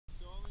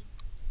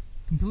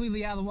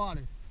completely out of the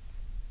water.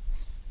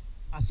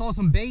 I saw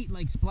some bait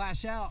like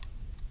splash out.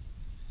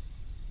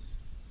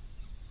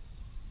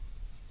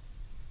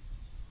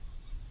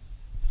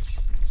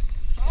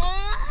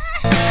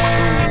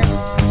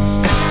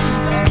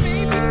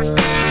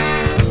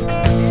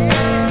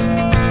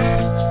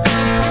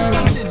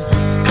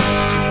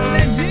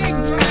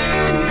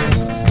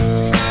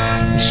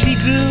 She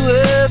grew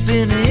up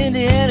in an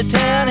Indiana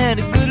town, had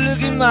a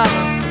good-looking mama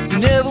who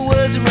never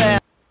was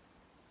around.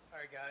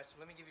 Alright guys, so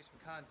let me give you some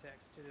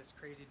context to this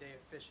crazy day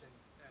of fishing.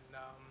 And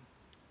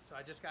so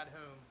I just got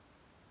home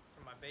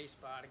from my base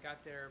spot. I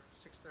got there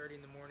 6:30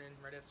 in the morning,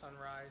 right at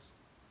sunrise.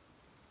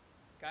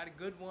 Got a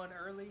good one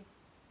early,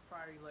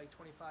 probably like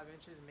 25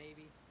 inches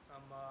maybe.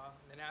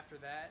 Then after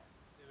that,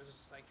 it was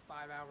just like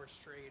 5 hours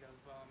straight of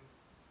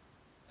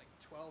like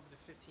 12 to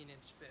 15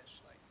 inch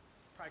fish. Like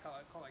probably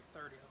call like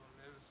 30 of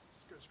them.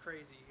 It was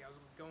crazy. I was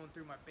going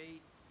through my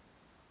bait,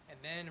 and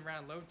then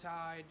around low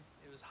tide,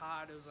 it was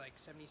hot. It was like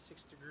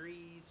 76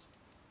 degrees.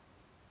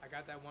 I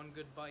got that one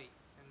good bite,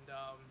 and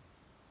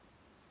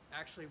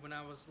actually when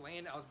I was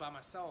landing, I was by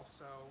myself,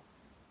 so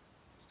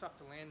it's tough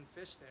to land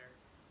fish there.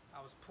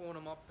 I was pulling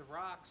them up the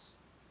rocks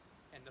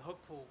and the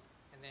hook pulled,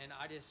 and then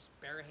I just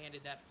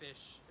barehanded that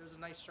fish. It was a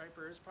nice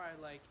striper. It was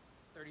probably like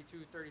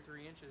 32,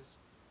 33 inches.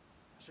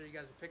 I'll show you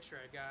guys a picture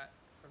I got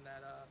from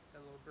that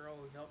little girl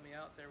who helped me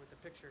out there with the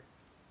picture.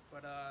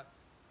 But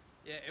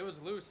yeah, it was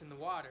loose in the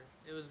water.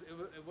 It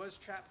was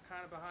trapped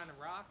kind of behind a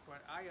rock,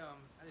 but I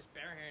just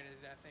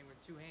barehanded that thing with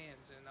 2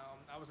 hands, and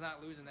I was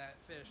not losing that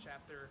fish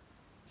after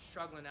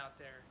struggling out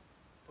there.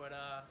 But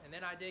and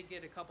then I did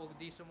get a couple of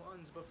decent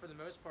ones, but for the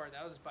most part,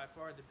 that was by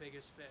far the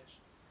biggest fish.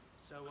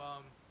 So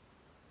I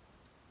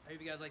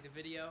hope you guys like the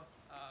video.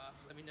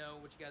 Let me know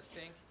what you guys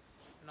think.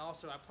 And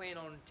also, I plan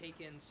on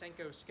taking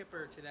Senko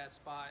Skipper to that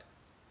spot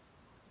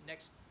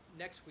next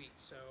week,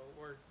 so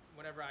or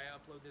whenever I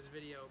upload this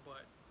video.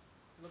 But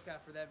look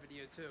out for that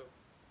video too.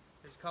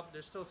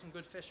 There's still some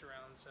good fish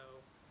around. So,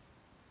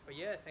 but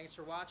yeah, thanks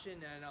for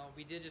watching, and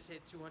we did just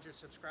hit 200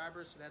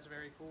 subscribers, so that's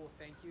very cool.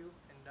 Thank you,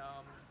 and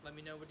let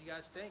me know what you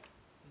guys think.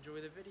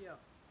 Enjoy the video.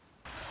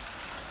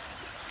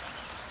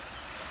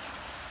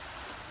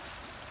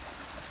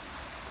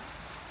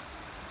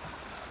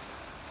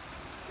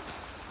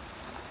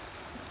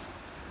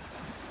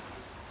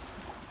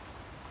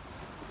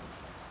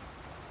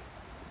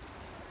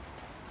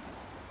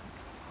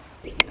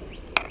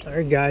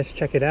 Alright guys,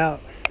 check it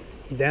out.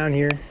 Down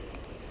here,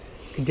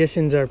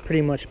 conditions are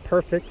pretty much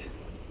perfect.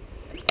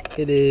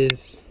 It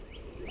is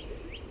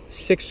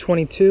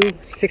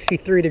 6:22,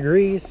 63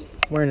 degrees,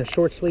 wearing a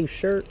short sleeve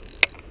shirt.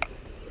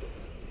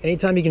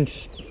 Anytime you can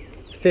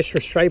fish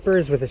for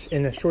stripers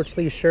in a short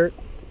sleeve shirt,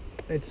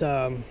 it's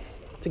a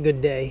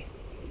good day.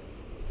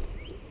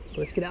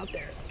 Let's get out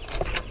there.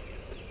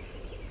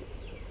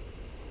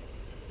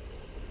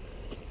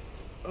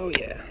 Oh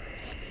yeah.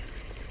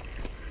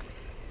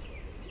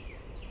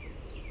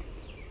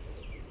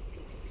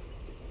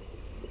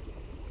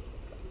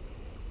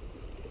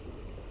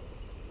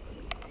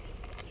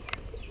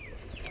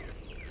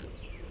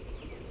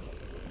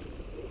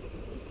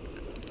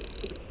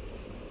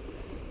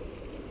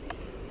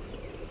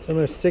 It's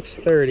almost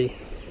 6:30.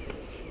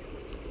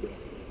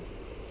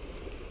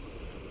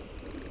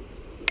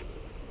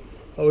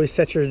 Always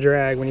set your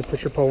drag when you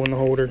put your pole in the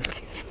holder.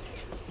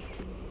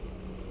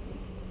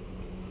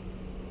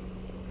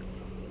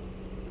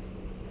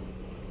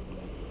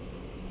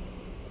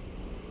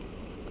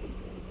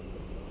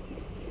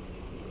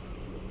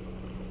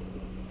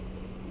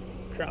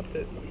 Dropped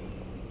it.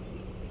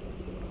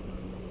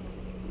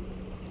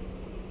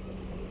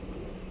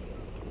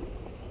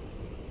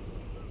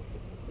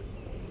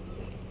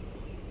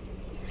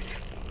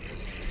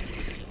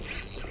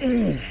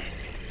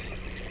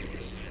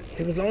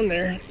 It was on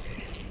there.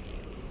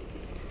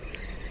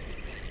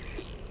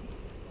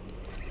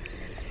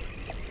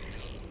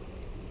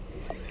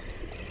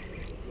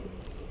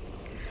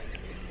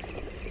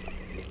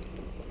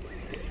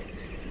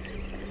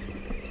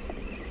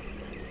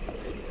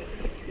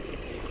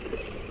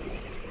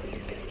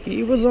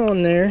 He was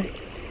on there.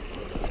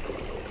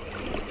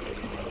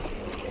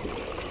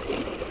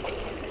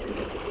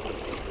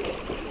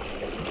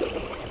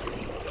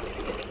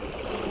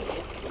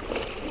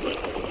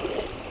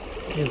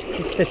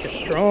 These fish are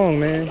strong,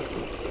 man.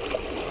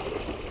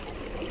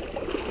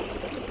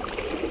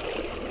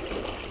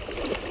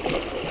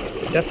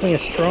 Definitely a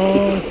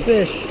strong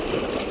fish.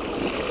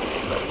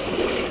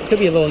 Could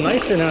be a little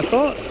nicer than I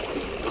thought.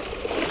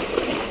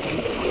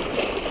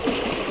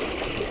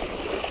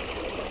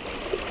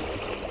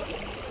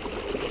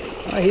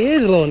 Oh, he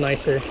is a little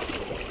nicer.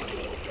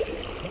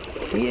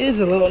 He is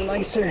a little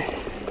nicer.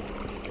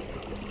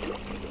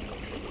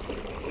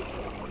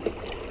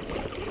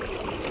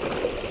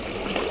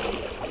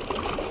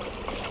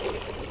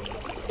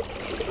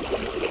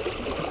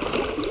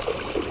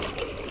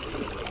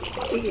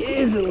 He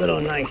is a little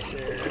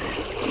nicer.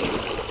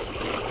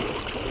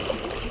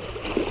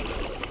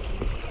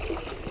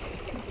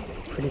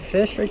 Pretty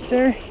fish right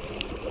there.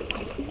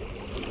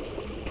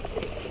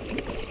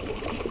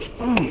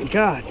 Oh my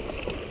God.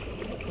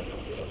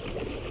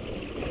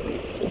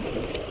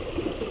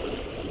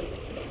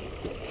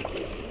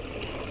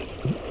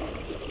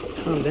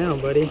 Calm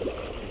down, buddy.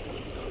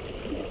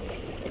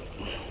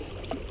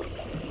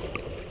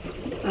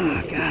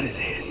 Oh, God,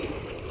 his ass.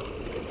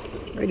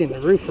 Right in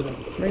the roof of them.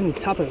 Right in the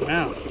top of the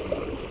mouth.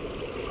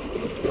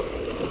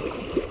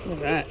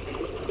 Look at that.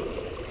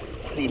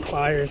 I need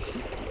pliers.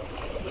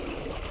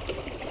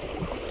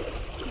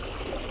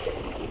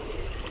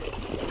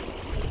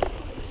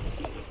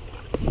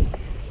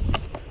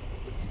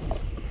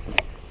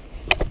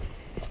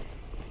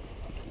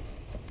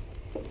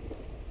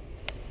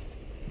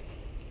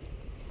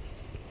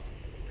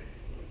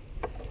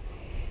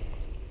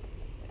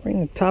 Right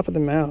in the top of the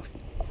mouth.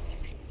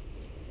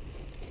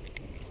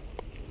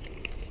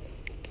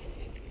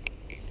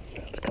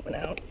 It's coming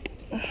out.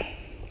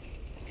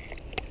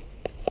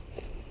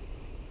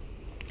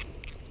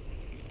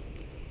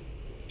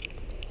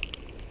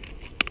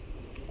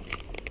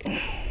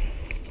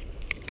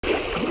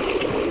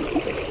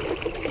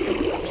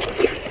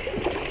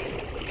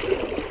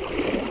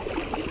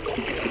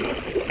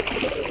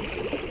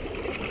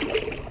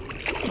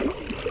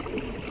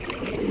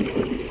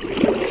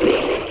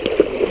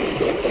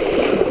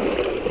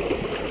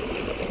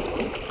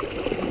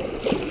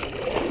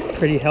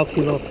 Pretty healthy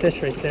little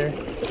fish right there.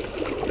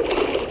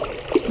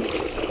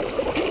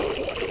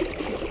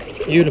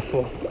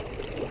 Beautiful.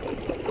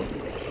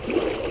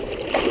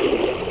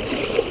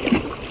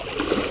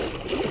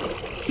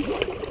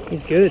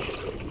 He's good.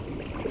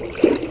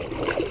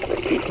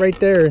 Right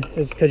there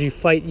is because you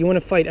want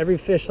to fight every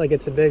fish like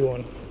it's a big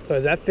one.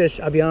 Because that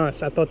fish, I'll be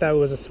honest, I thought that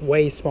was a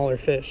way smaller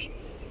fish.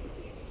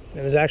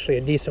 It was actually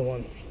a decent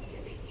one.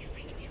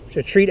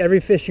 So treat every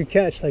fish you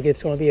catch like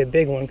it's going to be a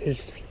big one,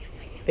 because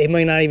they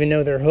might not even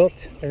know they're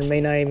hooked. They may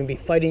not even be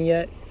fighting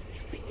yet.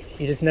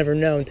 You just never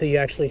know until you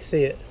actually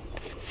see it.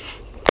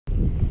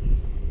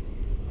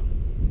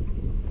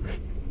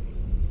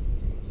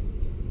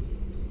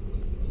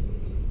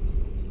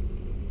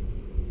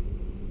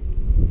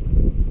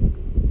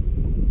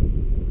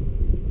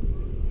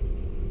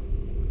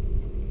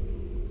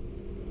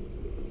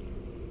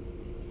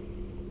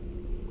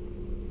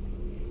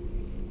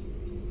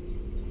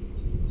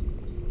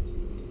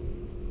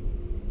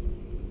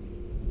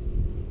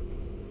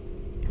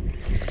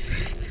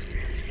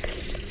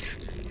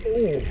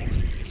 Ooh.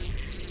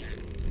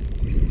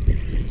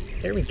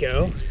 There we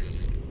go.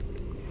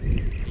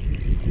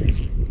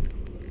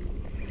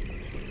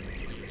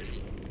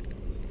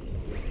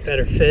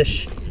 Better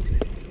fish.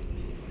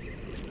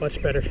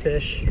 Much better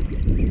fish.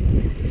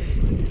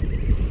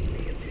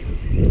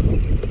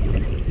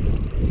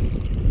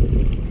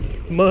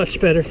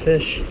 Much better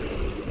fish.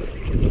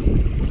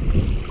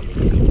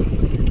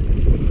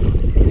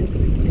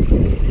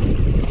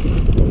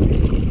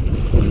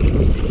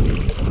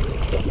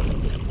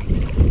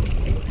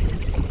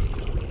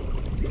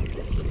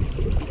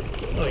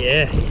 Oh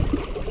yeah.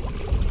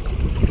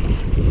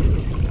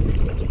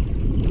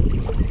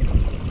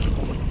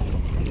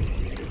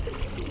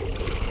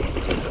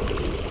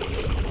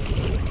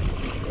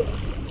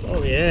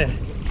 Oh yeah.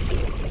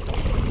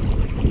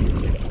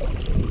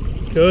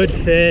 Good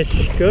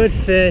fish, good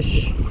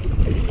fish.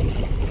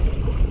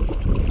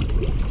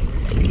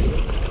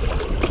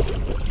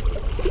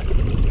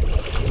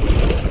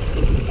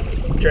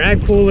 Drag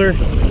pooler.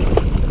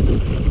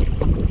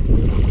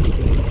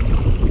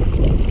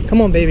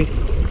 Come on, baby.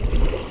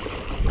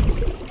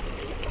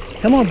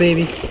 Come on,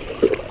 baby.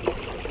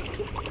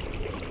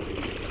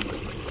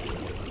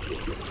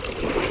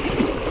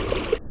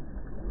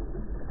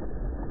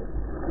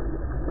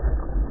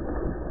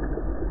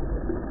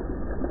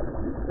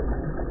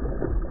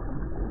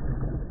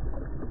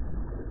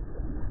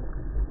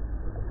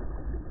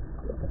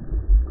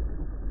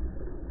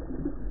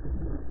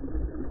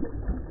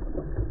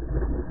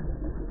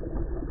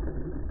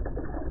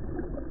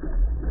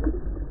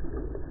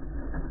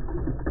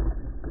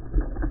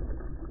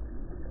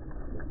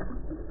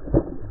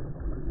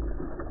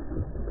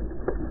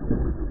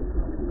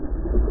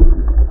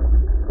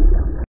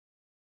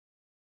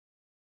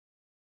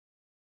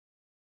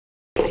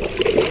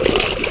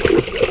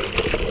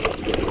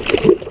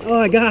 Oh,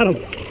 I got him.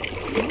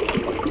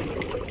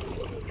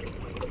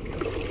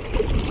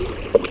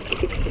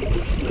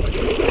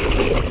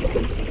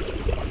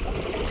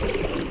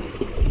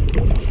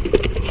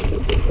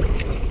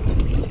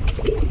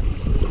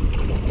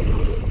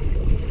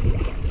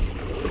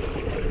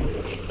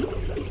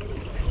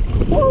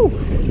 Woo!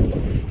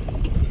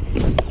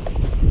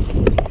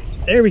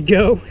 There we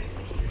go.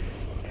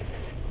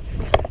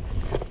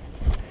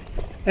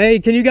 Hey,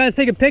 can you guys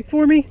take a pic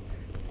for me?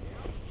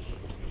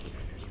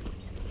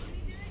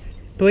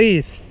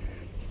 Please,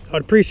 I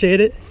would appreciate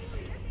it.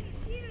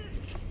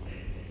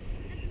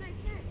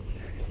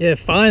 Yeah,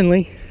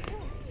 finally.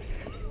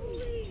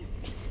 Holy,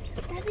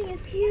 that thing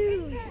is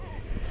huge.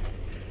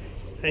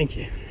 Thank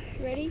you.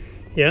 Ready?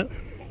 Yeah. Okay.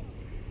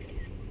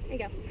 There you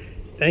go.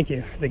 Thank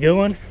you. It's a good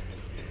one.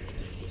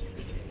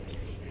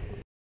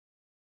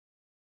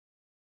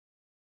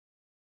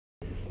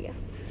 Yeah.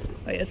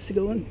 Oh, yeah, it's a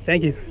good one.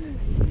 Thank you.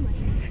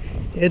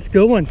 It's a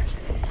good one.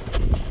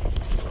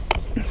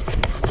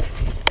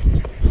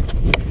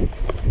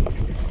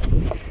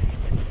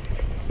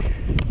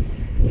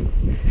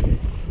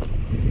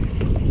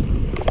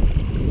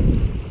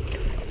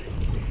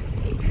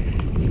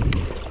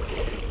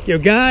 Yo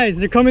guys,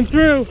 they're coming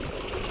through.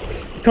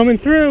 Coming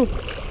through.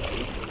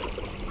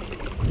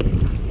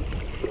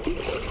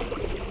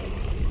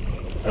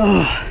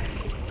 Oh.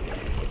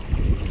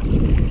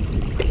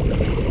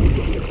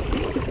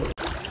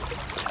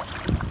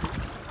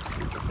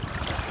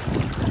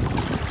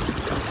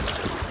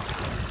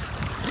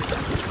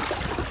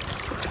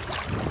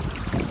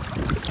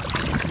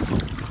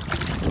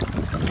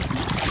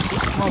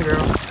 Come on,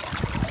 girl.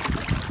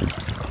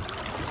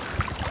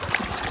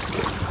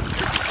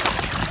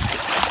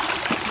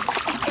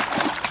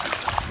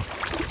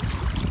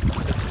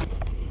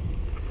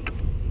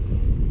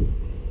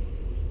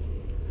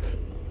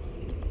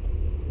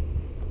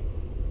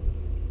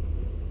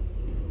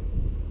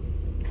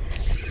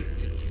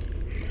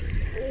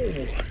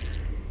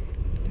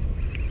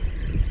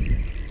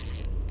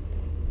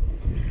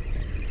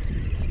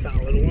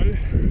 Solid one.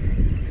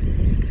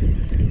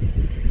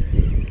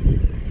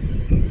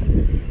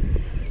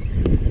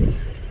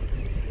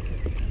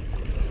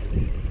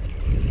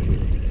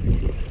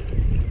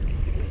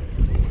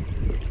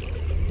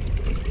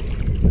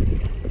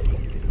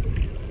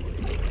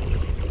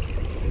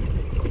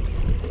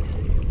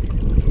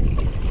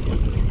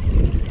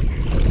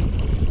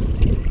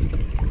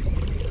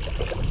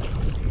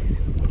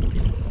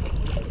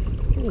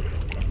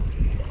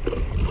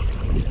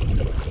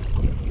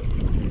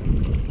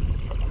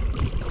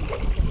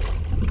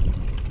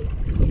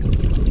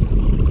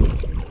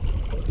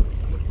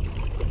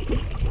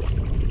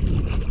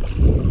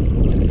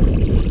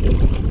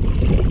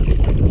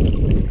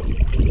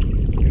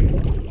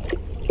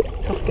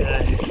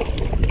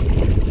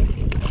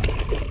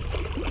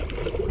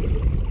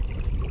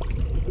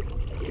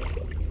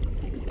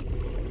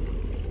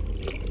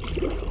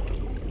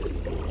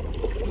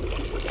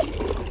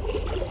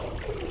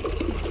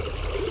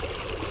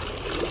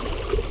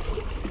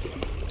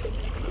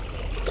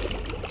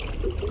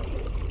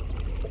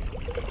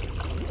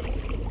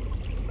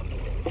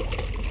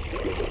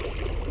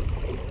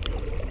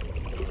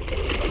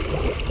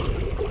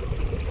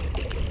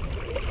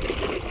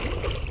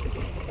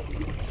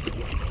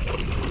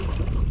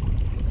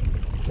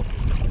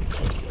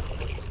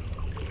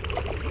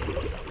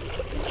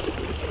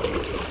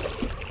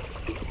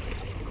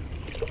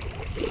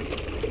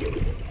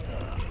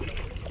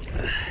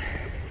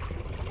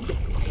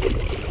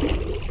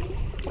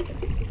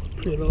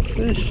 Pretty little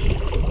fish.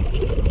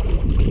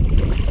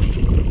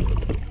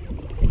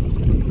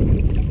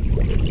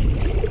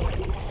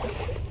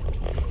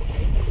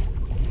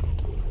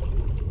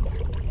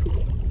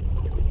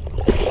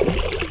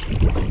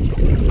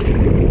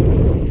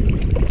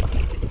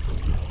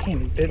 Damn,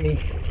 he bit me.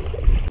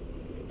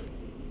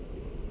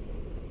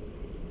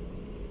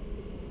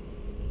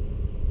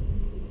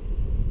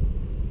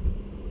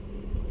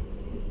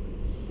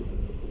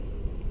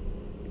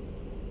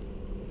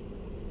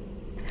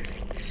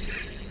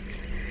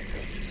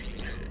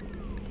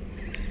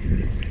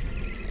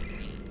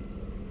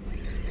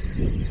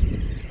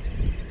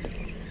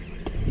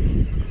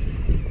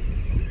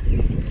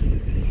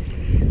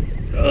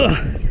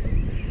 Ugh,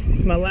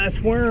 it's my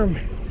last worm.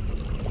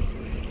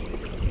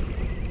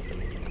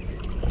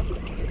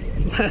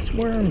 Last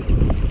worm.